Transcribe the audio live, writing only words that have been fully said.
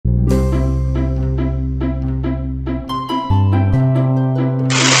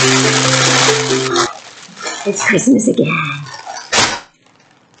It's Christmas again.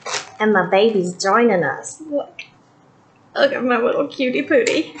 And my baby's joining us. Look. Look at my little cutie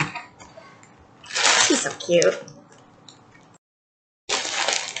pootie. She's so cute.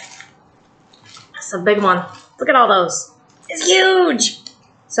 That's a big one. Look at all those. It's huge.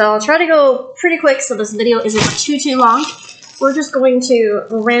 So I'll try to go pretty quick so this video isn't too long. We're just going to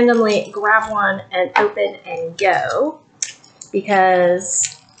randomly grab one and open and go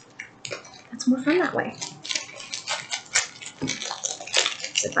because that's more fun that way.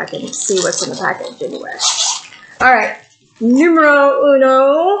 See if I can see what's in the package anyway. All right, numero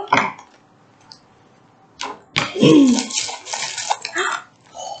uno.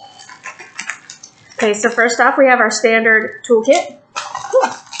 Okay, so first off, we have our standard toolkit.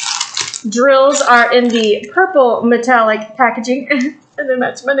 Drills are in the purple metallic packaging, and they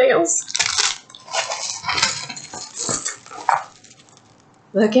match my nails.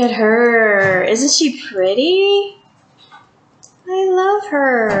 Look at her. Isn't she pretty? I love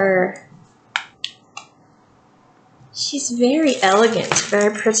her. She's very elegant,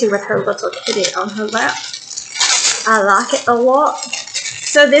 very pretty with her little kitty on her lap. I like it a lot.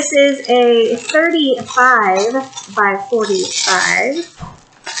 So this is a 35 by 45.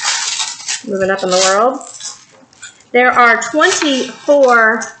 Moving up in the world. There are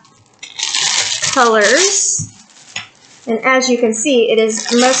 24 colors. And as you can see, it is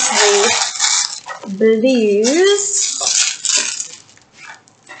mostly blues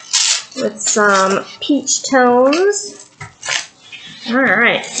with some peach tones. All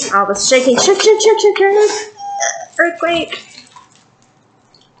right, all the shaking, shake, earthquake.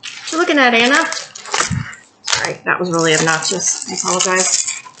 What you looking at, Anna? Sorry, that was really obnoxious. I apologize.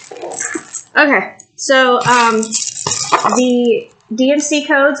 Okay, so the DMC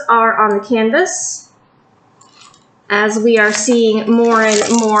codes are on the canvas, as we are seeing more and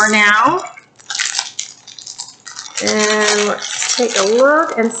more now. And let's take a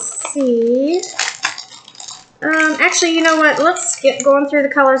look and see. Actually, you know what? Let's get going through the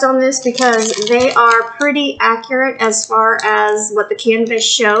colors on this because they are pretty accurate as far as what the canvas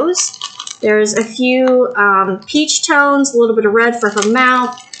shows. There's a few peach tones, a little bit of red for her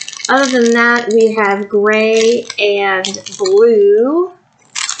mouth. Other than that, we have gray and blue.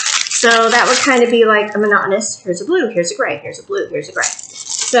 So that would kind of be like a monotonous. Here's a blue, here's a gray, here's a blue, here's a gray.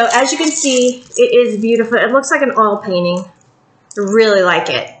 So as you can see, it is beautiful. It looks like an oil painting. I really like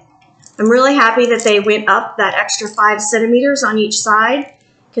it. I'm really happy that they went up that extra 5 centimeters on each side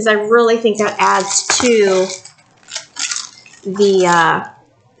because I really think that adds to the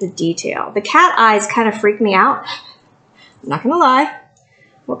detail. The cat eyes kind of freak me out. I'm not gonna lie.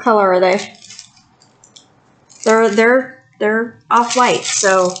 What color are they? They're off-white.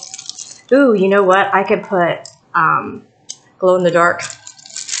 So, ooh, you know what? I could put glow in the dark.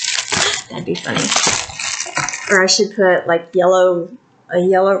 That'd be funny. Or I should put like a yellow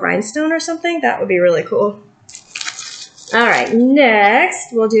rhinestone or something. That would be really cool. All right,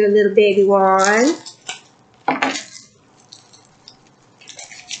 next we'll do a little baby one.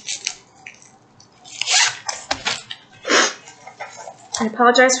 I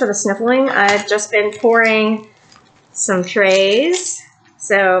apologize for the sniffling. I've just been pouring some trays.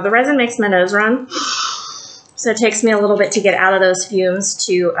 So the resin makes my nose run. So it takes me a little bit to get out of those fumes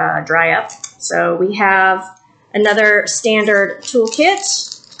to dry up. So we have another standard toolkit.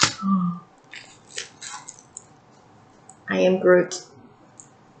 I am Groot.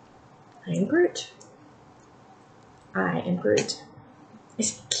 I am Groot. I am Groot.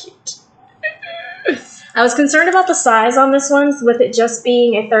 Isn't it cute? I was concerned about the size on this one with it just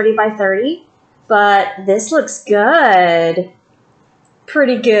being a 30 by 30, but this looks good.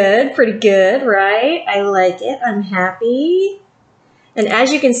 Pretty good, right? I like it. I'm happy. And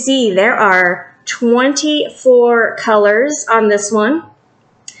as you can see, there are 24 colors on this one.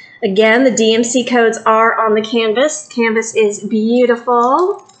 Again, the DMC codes are on the canvas. Canvas is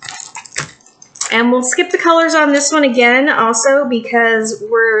beautiful. And we'll skip the colors on this one again also because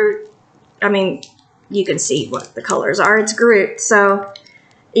you can see what the colors are. It's Groot. So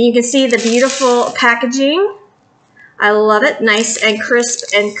you can see the beautiful packaging. I love it. Nice and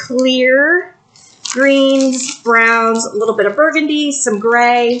crisp and clear. Greens, browns, a little bit of burgundy, some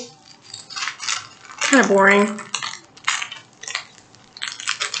gray. Kind of boring.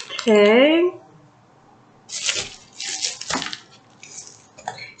 Okay. It's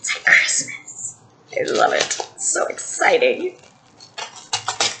like Christmas. I love it. It's so exciting.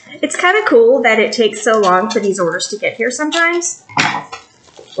 It's kind of cool that it takes so long for these orders to get here sometimes.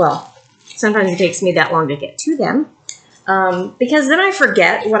 Well, sometimes it takes me that long to get to them. Because then I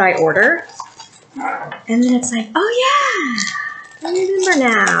forget what I order. And then it's like, oh yeah, I remember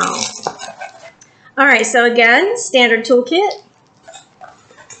now. All right, so again, standard toolkit.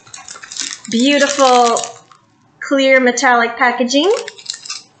 Beautiful clear metallic packaging.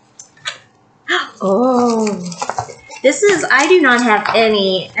 Oh, this is, I do not have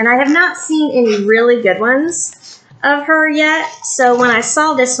any, and I have not seen any really good ones of her yet. So when I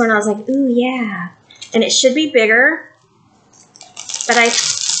saw this one, I was like, ooh, yeah. And it should be bigger, but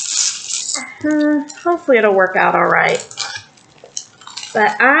hopefully it'll work out all right.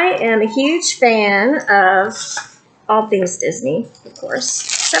 But I am a huge fan of all things Disney, of course,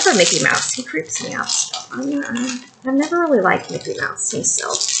 except for Mickey Mouse. He creeps me out still. I've never really liked Mickey Mouse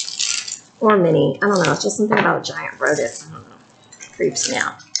himself, or Minnie. I don't know. It's just something about a giant rodent. I don't know. It creeps me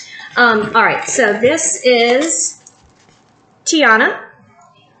out. All right. So this is Tiana.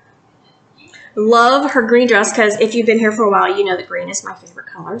 Love her green dress because if you've been here for a while, you know that green is my favorite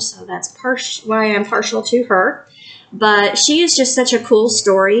color. So that's why I'm partial to her. But she is just such a cool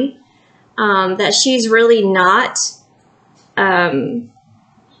story that she's really not a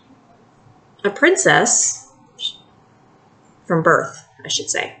princess from birth, I should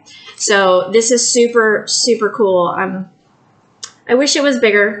say. So this is super, super cool. I wish it was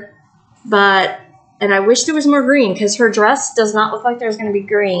bigger, and I wish there was more green because her dress does not look like there's going to be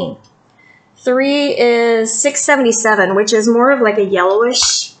green. 3 is $6.77, which is more of like a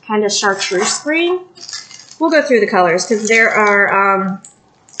yellowish kind of chartreuse green. We'll go through the colors because there are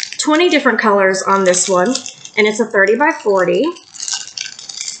 20 different colors on this one, and it's a 30 by 40.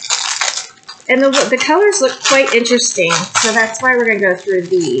 And the colors look quite interesting, so that's why we're going to go through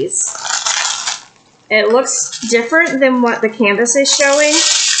these. It looks different than what the canvas is showing,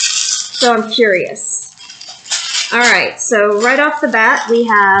 so I'm curious. All right, so right off the bat, we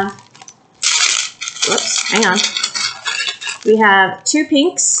have, whoops, hang on. We have 2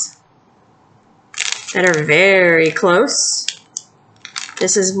 pinks that are very close.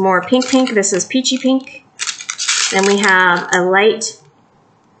 This is more pink pink. This is peachy pink. Then we have a light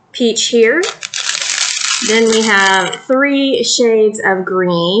peach here. Then we have 3 shades of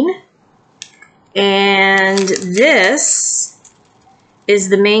green. And this is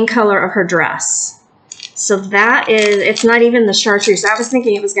the main color of her dress. So that is, it's not even the chartreuse. I was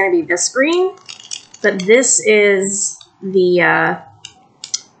thinking it was going to be this green, but this is the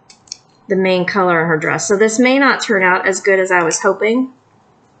main color of her dress. So this may not turn out as good as I was hoping,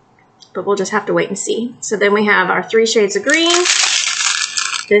 but we'll just have to wait and see. So then we have our 3 shades of green,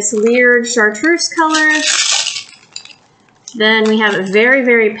 this weird chartreuse color. Then we have a very,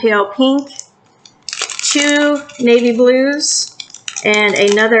 very pale pink, 2 navy blues, and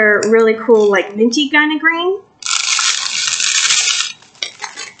another really cool like minty kind of green.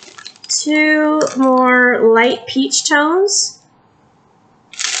 2 more light peach tones.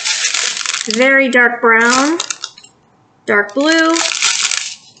 Very dark brown, dark blue,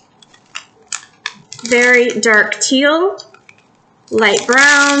 very dark teal, light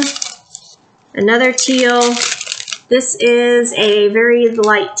brown, another teal. This is a very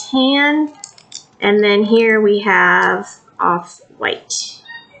light tan, and then here we have off-white.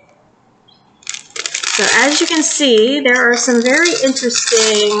 So as you can see, there are some very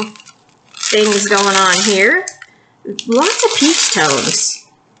interesting things going on here. Lots of peach tones.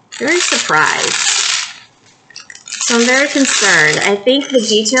 Very surprised. So I'm very concerned. I think the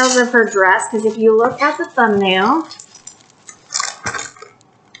details of her dress, because if you look at the thumbnail,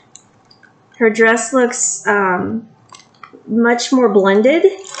 her dress looks much more blended.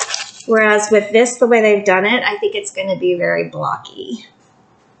 Whereas with this, the way they've done it, I think it's going to be very blocky.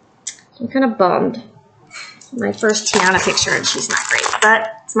 I'm kind of bummed. My first Tiana picture, and she's not great.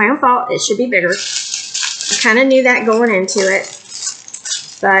 But it's my own fault. It should be bigger. I kind of knew that going into it.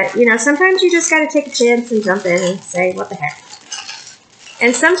 But, you know, sometimes you just got to take a chance and jump in and say, what the heck.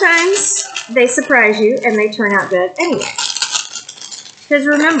 And sometimes they surprise you and they turn out good anyway. Because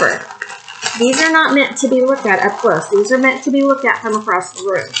remember, these are not meant to be looked at up close. These are meant to be looked at from across the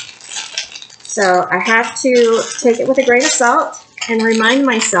room. So I have to take it with a grain of salt and remind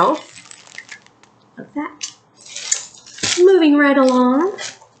myself of that. Moving right along.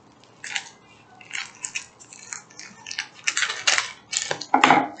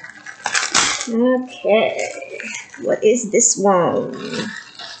 Okay, what is this one?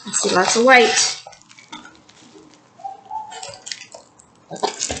 I see lots of white.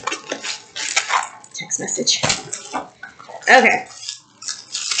 Text message. Okay,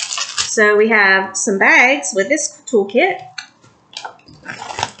 so we have some bags with this toolkit.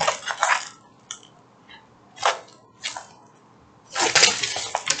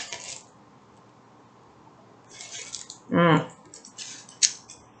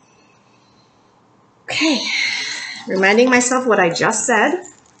 Okay, reminding myself what I just said.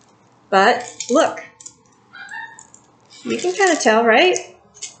 But look, you can kind of tell, right?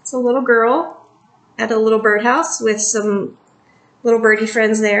 It's a little girl at a little birdhouse with some little birdie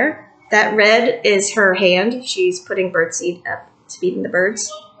friends there. That red is her hand. She's putting birdseed up to feeding the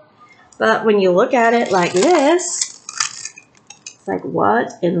birds. But when you look at it like this, it's like,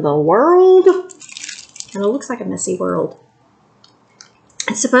 what in the world? And it looks like a messy world.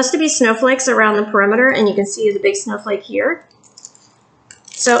 It's supposed to be snowflakes around the perimeter, and you can see the big snowflake here.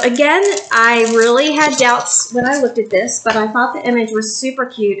 So again, I really had doubts when I looked at this, but I thought the image was super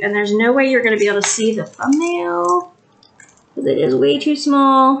cute, and there's no way you're going to be able to see the thumbnail because it is way too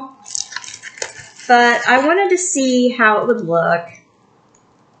small. But I wanted to see how it would look.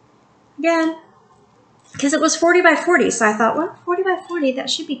 Again, because it was 40 by 40, so I thought, well, 40 by 40, that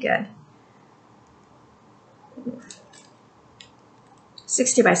should be good.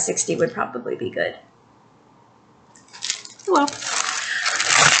 60 by 60 would probably be good. Well.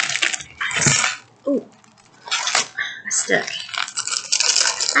 Ooh. I stuck.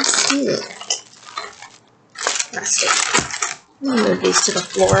 I stuck. Let me move these to the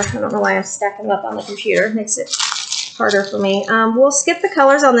floor. I don't know why I'm stacking them up on the computer. It makes it harder for me. We'll skip the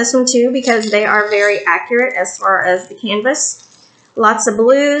colors on this one too because they are very accurate as far as the canvas. Lots of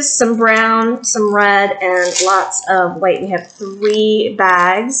blues, some brown, some red, and lots of white. We have 3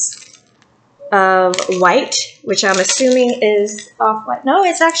 bags of white, which I'm assuming is off-white. No,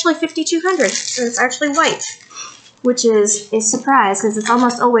 it's actually 5200, so it's actually white, which is a surprise because it's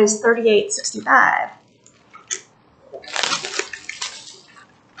almost always 3865.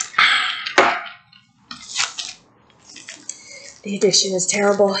 The addiction is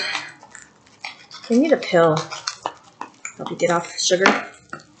terrible. I need a pill. Help you get off sugar.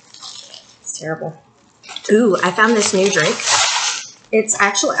 It's terrible. Ooh, I found this new drink. It's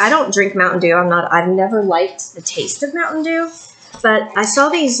actually, I don't drink Mountain Dew. I've never liked the taste of Mountain Dew, but I saw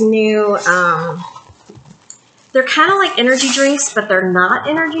these new, they're kind of like energy drinks, but they're not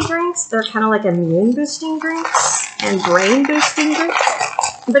energy drinks. They're kind of like immune boosting drinks and brain boosting drinks.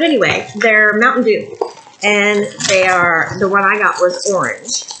 But anyway, they're Mountain Dew, and they are, the one I got was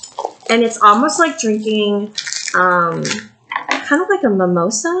orange, and it's almost like drinking, kind of like a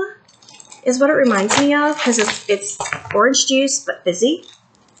mimosa is what it reminds me of, because it's orange juice but fizzy.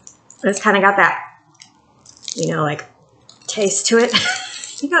 And it's kind of got that, you know, like taste to it.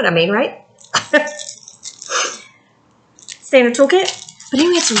 You know what I mean, right? Stay in a toolkit. But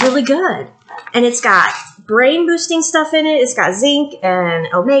anyway, it's really good. And it's got brain boosting stuff in it. It's got zinc and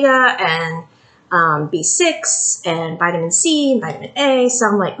omega and B6 and vitamin C and vitamin A. So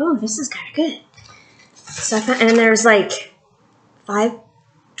I'm like, oh, this is kind of good. So I found, and there's like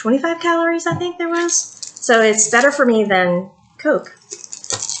 25 calories, I think there was. So it's better for me than Coke,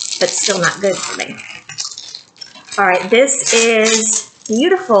 but still not good for me. All right, this is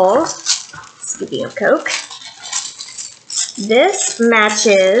beautiful. Speaking of Coke, this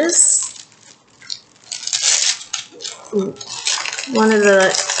matches one of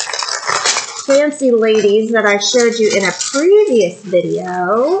the fancy ladies that I showed you in a previous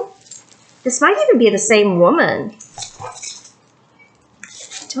video. This might even be the same woman.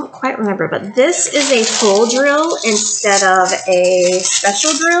 I don't quite remember, but this is a full drill instead of a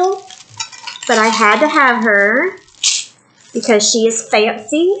special drill. But I had to have her because she is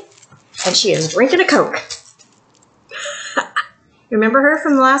fancy and she is drinking a Coke. Remember her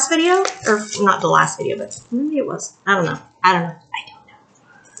from the last video? Or not the last video, but maybe it was. I don't know.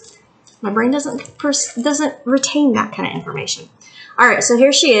 My brain doesn't retain that kind of information. All right, so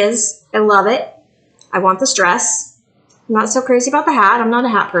here she is. I love it. I want this dress. I'm not so crazy about the hat. I'm not a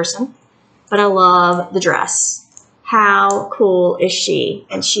hat person, but I love the dress. How cool is she?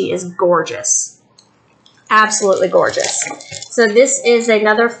 And she is gorgeous. Absolutely gorgeous. So this is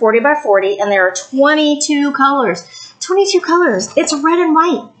another 40 by 40, and there are 22 colors. 22 colors. It's red and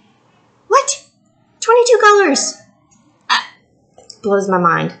white. What? 22 colors. Blows my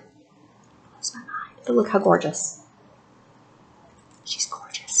mind. Blows my mind. But look how gorgeous. She's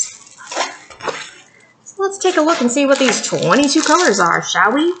gorgeous. So let's take a look and see what these 22 colors are,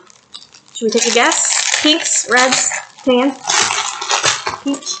 shall we? Should we take a guess? Pinks, reds, tan,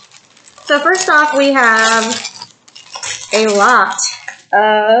 peach. So first off, we have a lot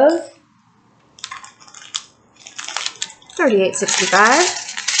of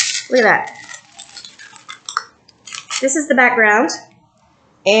 38.65. Look at that. This is the background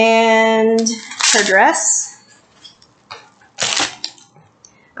and her dress.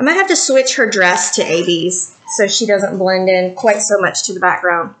 I might have to switch her dress to AB's so she doesn't blend in quite so much to the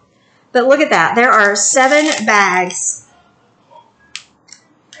background. But look at that. There are 7 bags.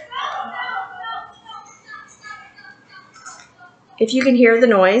 If you can hear the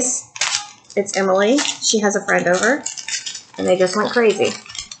noise, It's Emily. She has a friend over, and they just went crazy.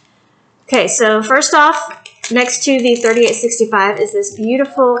 Okay, so first off, next to the 3865 is this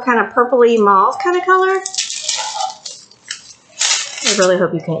beautiful kind of purpley mauve kind of color. I really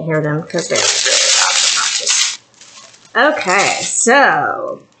hope you can't hear them because they're really obnoxious. Okay,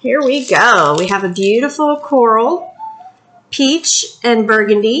 so here we go. We have a beautiful coral, peach, and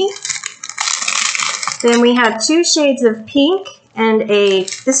burgundy. Then we have 2 shades of pink and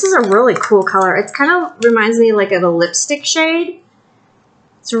this is a really cool color. It kind of reminds me like of a lipstick shade.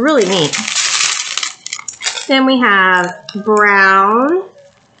 It's really neat. Then we have brown,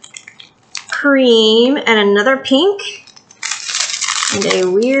 cream, and another pink, and a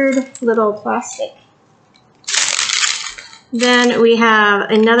weird little plastic. Then we have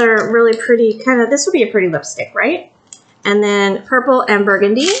another really pretty kind of, this would be a pretty lipstick, right? And then purple and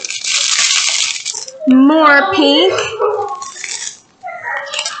burgundy. More pink.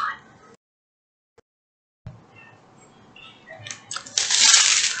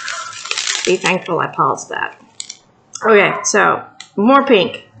 Be thankful I paused that. Okay, so more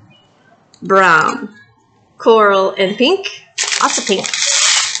pink, brown, coral, and pink. Lots of pink.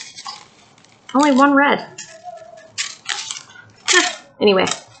 Only 1 red. Anyway,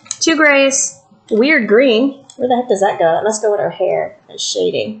 2 grays, weird green. Where the heck does that go? That must go with our hair as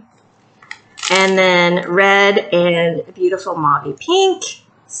shading. And then red and a beautiful mauve pink.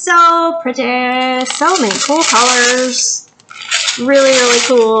 So pretty. So many cool colors. Really, really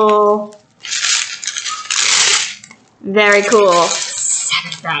cool. Very cool.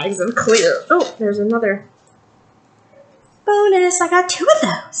 7 bags of clear. Oh, there's another bonus. I got 2 of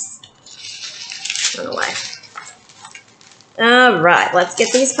those. I don't know why. All right, let's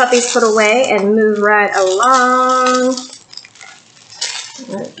get these puppies put away and move right along.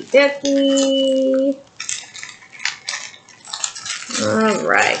 Okey-dokey. All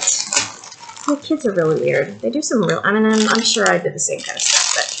right. My kids are really weird. They do some real, I mean, I'm sure I did the same kind of stuff,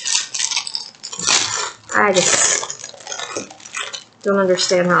 but I just don't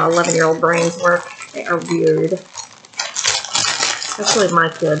understand how 11-year-old brains work. They are weird. Especially my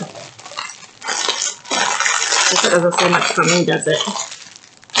kid. Guess it doesn't say much for me, does it?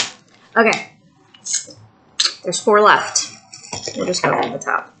 Okay. There's 4 left. We'll just go from the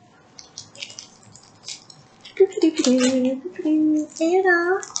top.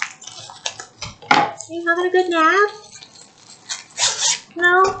 Anna. Are you having a good nap?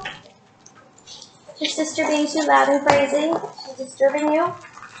 No? Is your sister being too loud and crazy? She's disturbing you?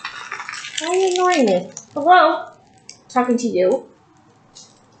 Why are you ignoring me? Hello? Talking to you.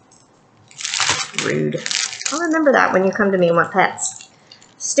 Rude. I'll remember that when you come to me and want pets.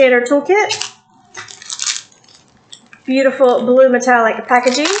 Standard toolkit. Beautiful blue metallic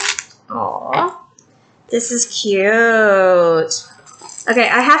packaging. Aww. This is cute. Okay,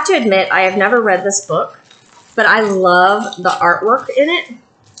 I have to admit, I have never read this book, but I love the artwork in it.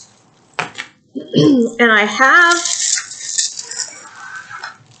 And I have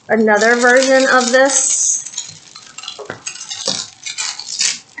another version of this,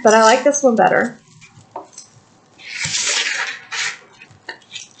 but I like this one better.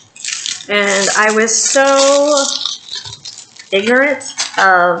 And I was so ignorant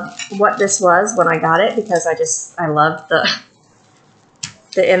of what this was when I got it because I loved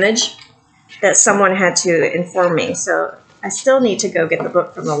the image that someone had to inform me. So I still need to go get the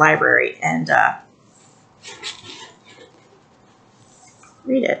book from the library and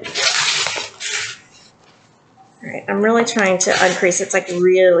read it. All right, I'm really trying to uncrease. It's like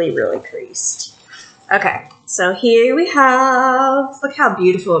really, really creased. Okay, so here we have, look how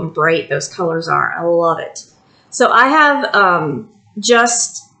beautiful and bright those colors are. I love it. So I have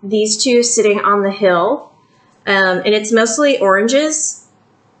just these 2 sitting on the hill, and it's mostly oranges.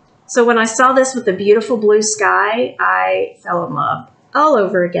 So when I saw this with the beautiful blue sky, I fell in love all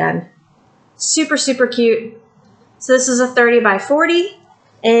over again. Super, super cute. So this is a 30 by 40,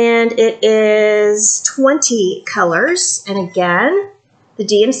 and it is 20 colors. And again, the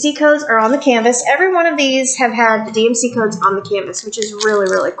DMC codes are on the canvas. Every one of these have had the DMC codes on the canvas, which is really,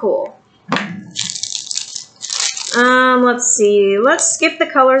 really cool. Let's see. Let's skip the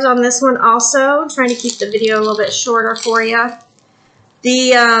colors on this one also. I'm trying to keep the video a little bit shorter for you.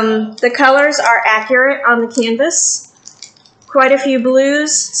 The colors are accurate on the canvas. Quite a few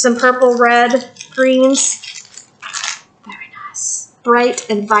blues, some purple, red, greens. Very nice. Bright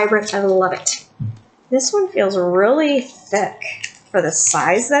and vibrant. I love it. This one feels really thick for the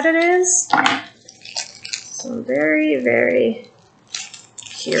size that it is. So I'm very, very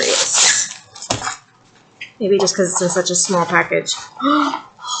curious. Maybe just because it's in such a small package. Yes.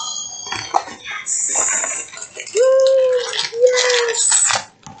 Woo,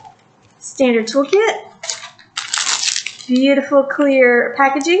 yes. Standard toolkit. Beautiful clear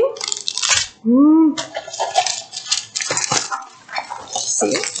packaging. See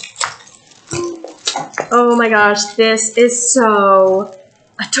it? Oh my gosh, this is so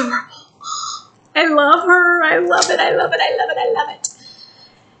adorable. I love her. I love it. I love it. I love it. I love it.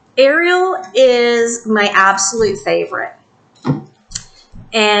 Ariel is my absolute favorite.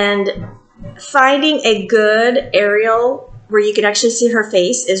 And finding a good Ariel where you can actually see her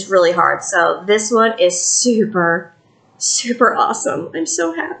face is really hard. So this one is super, super awesome. I'm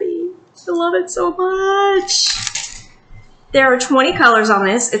so happy. I love it so much. There are 20 colors on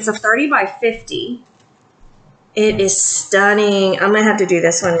this. It's a 30 by 50. It is stunning. I'm going to have to do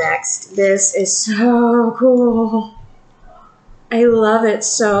this one next. This is so cool. I love it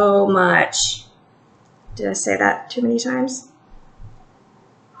so much. Did I say that too many times?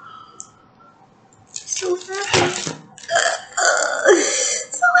 So happy.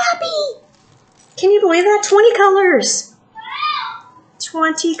 So happy. Can you believe that? 20 colors.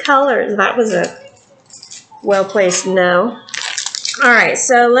 20 colors. That was a well-placed no. All right,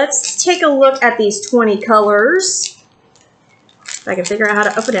 so let's take a look at these 20 colors. If I can figure out how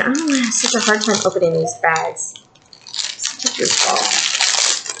to open it. I don't have such a hard time opening these bags. Such a goofball.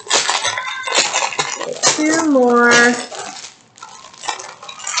 Okay, 2 more.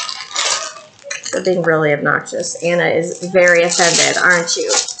 They're being really obnoxious. Anna is very offended, aren't you?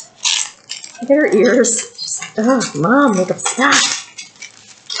 Look at her ears. Oh, Mom, make them stop.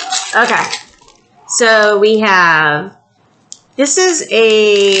 Okay, so we have, this is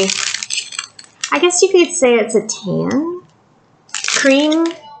a, I guess you could say it's a tan, cream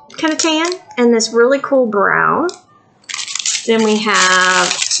kind of tan, and this really cool brown. Then we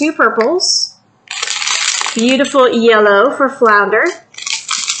have 2 purples, beautiful yellow for flounder,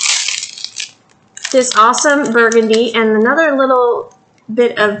 this awesome burgundy, and another little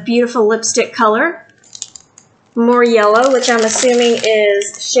bit of beautiful lipstick color. More yellow, which I'm assuming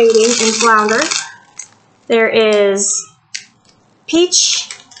is shading in flounder. There is peach,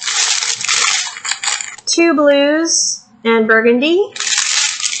 2 blues, and burgundy.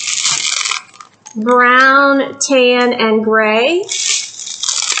 Brown, tan, and gray.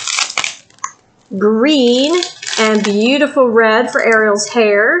 Green, and beautiful red for Ariel's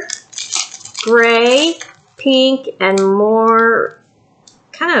hair. Gray, pink, and more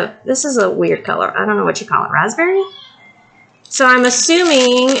kind of, this is a weird color. I don't know what you call it. Raspberry? So I'm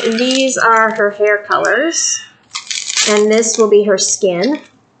assuming these are her hair colors. And this will be her skin.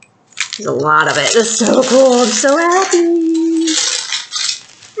 There's a lot of it. It's so cool. I'm so happy.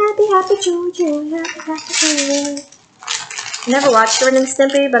 Happy, happy, joy, joy, happy, happy, joy. I never watched Ren and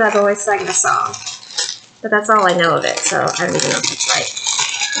Stimpy, but I've always sang the song. But that's all I know of it, so I don't even know if it's right.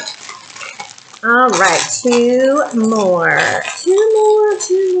 All right, 2 more. 2 more,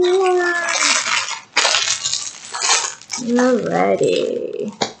 2 more.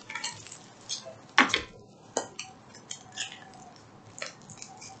 Alrighty.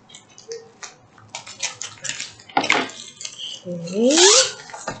 Okay.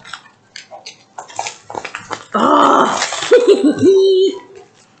 Oh!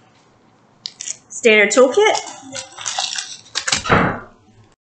 Standard toolkit.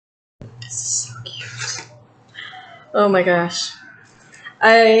 So cute. Oh my gosh.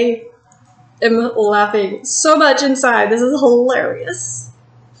 I am laughing so much inside. This is hilarious.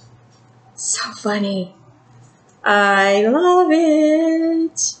 So funny. I love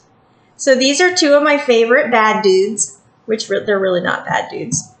it. So these are 2 of my favorite bad dudes, which they're really not bad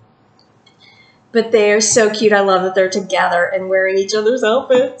dudes. But they are so cute. I love that they're together and wearing each other's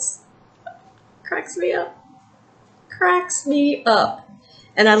outfits. Cracks me up. Cracks me up.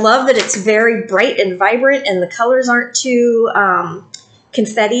 And I love that it's very bright and vibrant and the colors aren't too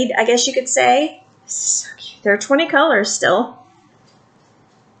confettied, I guess you could say. So cute. There are 20 colors still.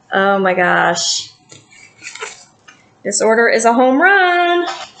 Oh my gosh. This order is a home run.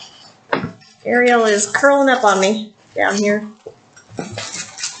 Ariel is curling up on me down here.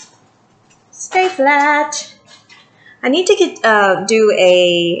 Stay flat. I need to get do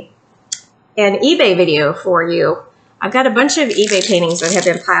an eBay video for you. I've got a bunch of eBay paintings that have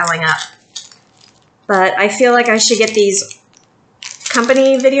been piling up. But I feel like I should get these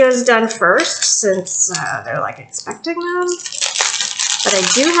company videos done first since they're like expecting them. But I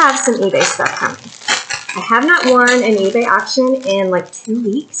do have some eBay stuff coming. I have not won an eBay auction in like 2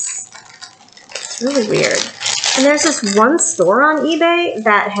 weeks. It's really weird. And there's this one store on eBay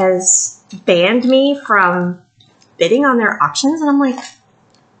that has banned me from bidding on their auctions. And I'm like,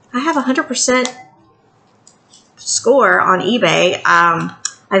 I have 100% score on eBay.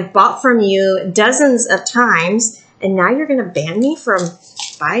 I've bought from you dozens of times. And now you're going to ban me from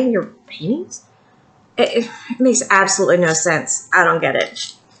buying your paintings? It makes absolutely no sense. I don't get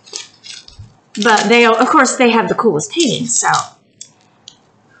it. But they, of course, they have the coolest paintings. So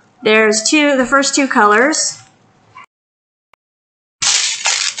there's the first two colors.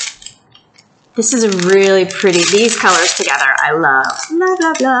 This is really pretty. These colors together, I love. Love,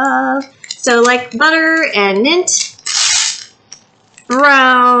 love, love. So like butter and mint,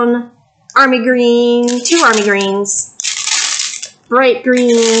 brown, army green, 2 army greens, bright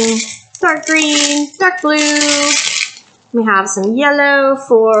green, dark blue. We have some yellow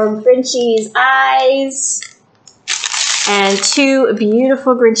for Grinchy's eyes, and 2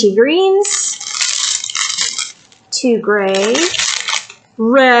 beautiful Grinchy greens, 2 gray,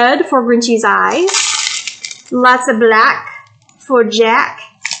 red for Grinchy's eyes, lots of black for Jack.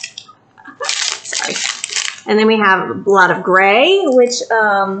 Sorry. And then we have a lot of gray, which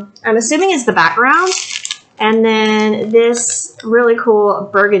I'm assuming is the background. And then this really cool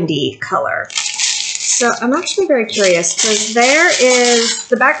burgundy color. So I'm actually very curious because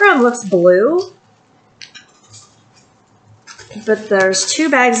the background looks blue, but there's 2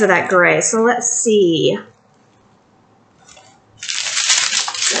 bags of that gray. So let's see.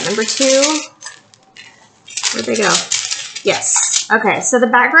 Is that number 2? Where'd they go? Yes. Okay, so the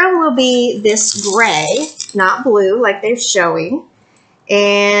background will be this gray, not blue like they're showing.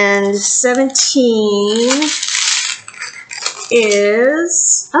 And 17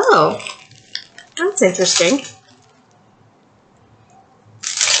 is, oh, that's interesting.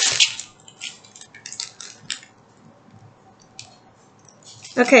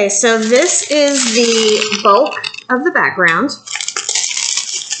 Okay, so this is the bulk of the background.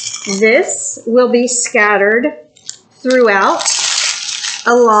 This will be scattered throughout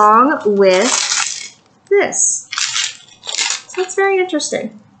along with this. So it's very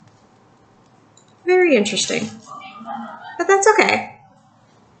interesting. Very interesting. But that's okay.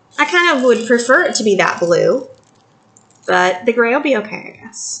 I kind of would prefer it to be that blue, but the gray will be okay, I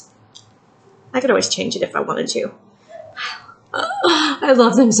guess. I could always change it if I wanted to. I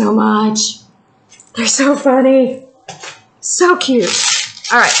love them so much. They're so funny. So cute.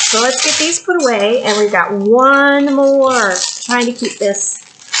 All right, so let's get these put away, and we've got one more. Trying to keep this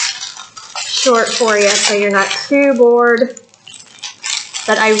short for you so you're not too bored.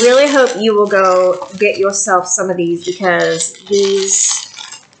 But I really hope you will go get yourself some of these because these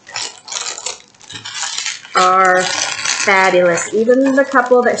are fabulous. Even the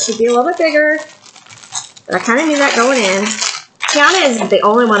couple that should be a little bit bigger, but I kind of knew that going in. Tiana is the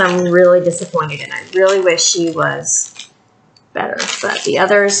only one I'm really disappointed in. I really wish she was better, but the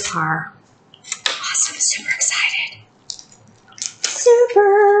others are awesome. Super excited.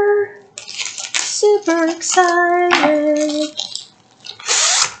 Super excited.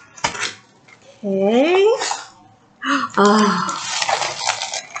 Okay. Oh.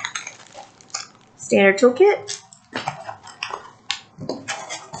 Standard toolkit.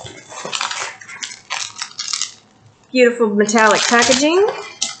 Beautiful metallic packaging.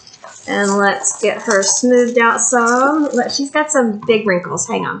 And let's get her smoothed out some. She's got some big wrinkles.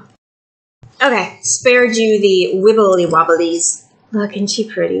 Hang on. Okay, spared you the wibbly wobblies. Look, isn't she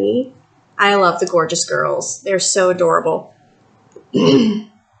pretty? I love the gorgeous girls. They're so adorable.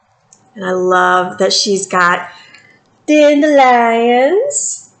 And I love that she's got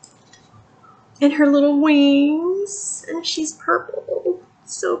dandelions and her little wings. And she's purple.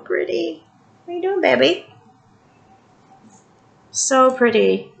 So pretty. How you doing, baby? So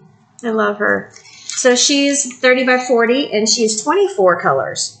pretty. I love her. So she's 30 by 40 and she's 24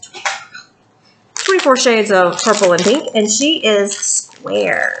 colors. 24 shades of purple and pink, and she is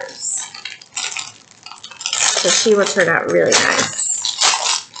squares. So she will turn out really nice.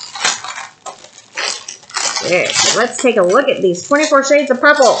 Okay, so let's take a look at these 24 shades of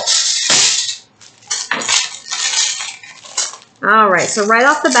purple. All right, so right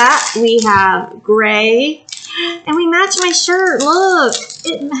off the bat, we have gray, and we match my shirt. Look,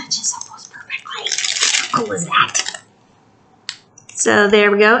 it matches almost perfectly. How cool is that? So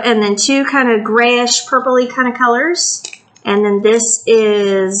there we go, and then 2 kind of grayish, purpley kind of colors, and then this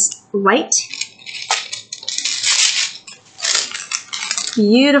is white.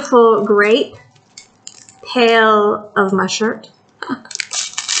 Beautiful grape. Pale of my shirt.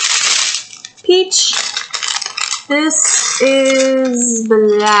 Peach. This is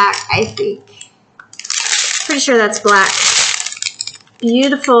black, I think. Pretty sure that's black.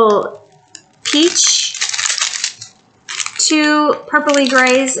 Beautiful peach. 2 purpley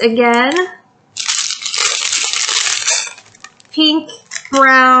grays again. Pink,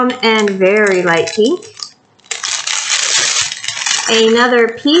 brown, and very light pink. Another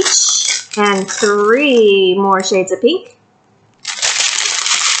peach. And 3 more shades of pink.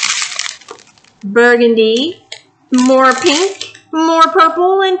 burgundy, more pink, more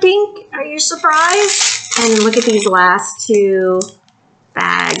purple and pink. Are you surprised? And look at these last two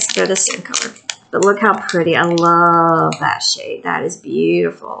bags. They're the same color. But look how pretty. I love that shade. That is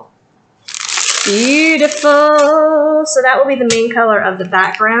beautiful. Beautiful. So that will be the main color of the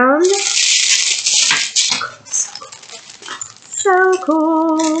background. So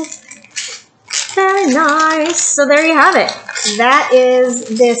cool. Very nice. So there you have it. That is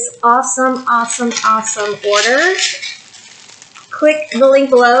this awesome, awesome, awesome order. Click the link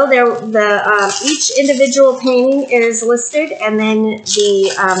below. Each individual painting is listed, and then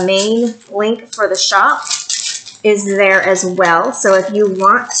the main link for the shop is there as well. So if you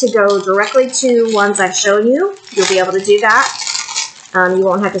want to go directly to ones I've shown you, you'll be able to do that. You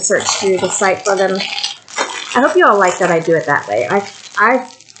won't have to search through the site for them. I hope you all like that I do it that way. I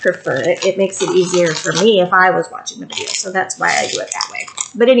prefer it. It makes it easier for me if I was watching the video. So that's why I do it that way.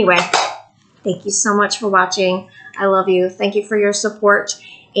 But anyway, thank you so much for watching. I love you. Thank you for your support.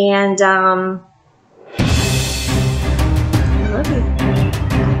 And I love you.